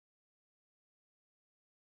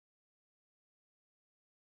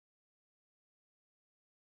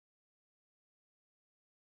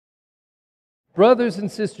Brothers and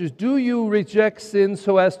sisters, do you reject sin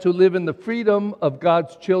so as to live in the freedom of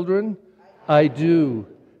God's children? I do.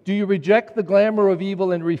 Do you reject the glamour of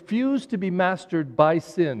evil and refuse to be mastered by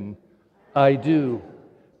sin? I do.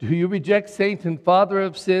 Do you reject Satan, father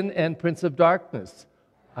of sin and prince of darkness?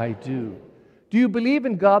 I do. Do you believe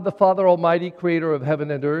in God the Father Almighty, creator of heaven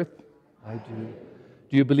and earth? I do.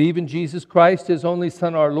 Do you believe in Jesus Christ, his only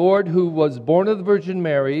Son, our Lord, who was born of the Virgin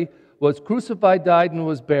Mary, was crucified, died, and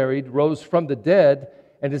was buried, rose from the dead,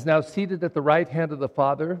 and is now seated at the right hand of the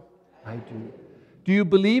Father? I do. Do you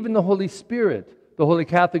believe in the Holy Spirit, the Holy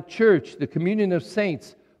Catholic Church, the communion of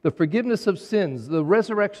saints, the forgiveness of sins, the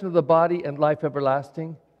resurrection of the body, and life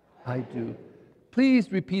everlasting? I do.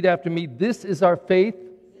 Please repeat after me. This is our faith.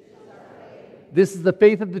 This is the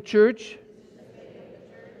faith of the Church.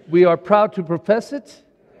 We are proud to profess it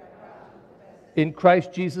in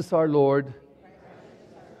Christ Jesus our Lord.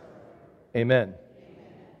 Amen.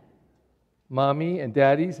 Mommy and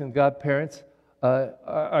daddies and godparents,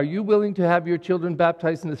 are you willing to have your children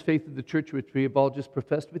baptized in this faith of the Church which we have all just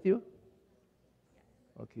professed with you?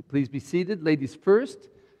 Okay, please be seated. Ladies first.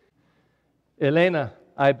 Elena,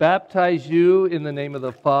 I baptize you in the name of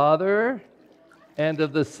the Father and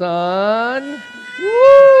of the Son,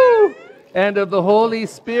 and of the Holy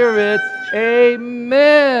Spirit.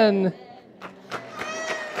 Amen.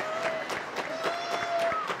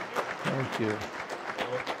 Thank you.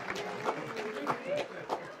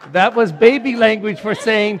 That was baby language for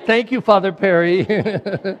saying thank you, Father Perry.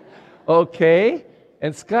 Okay.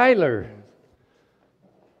 And Skyler.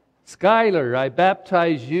 Skyler, I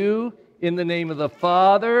baptize you in the name of the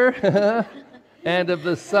Father and of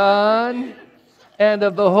the Son and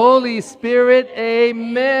of the Holy Spirit.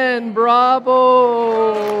 Amen.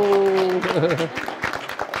 Bravo.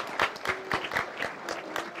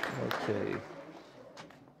 Okay.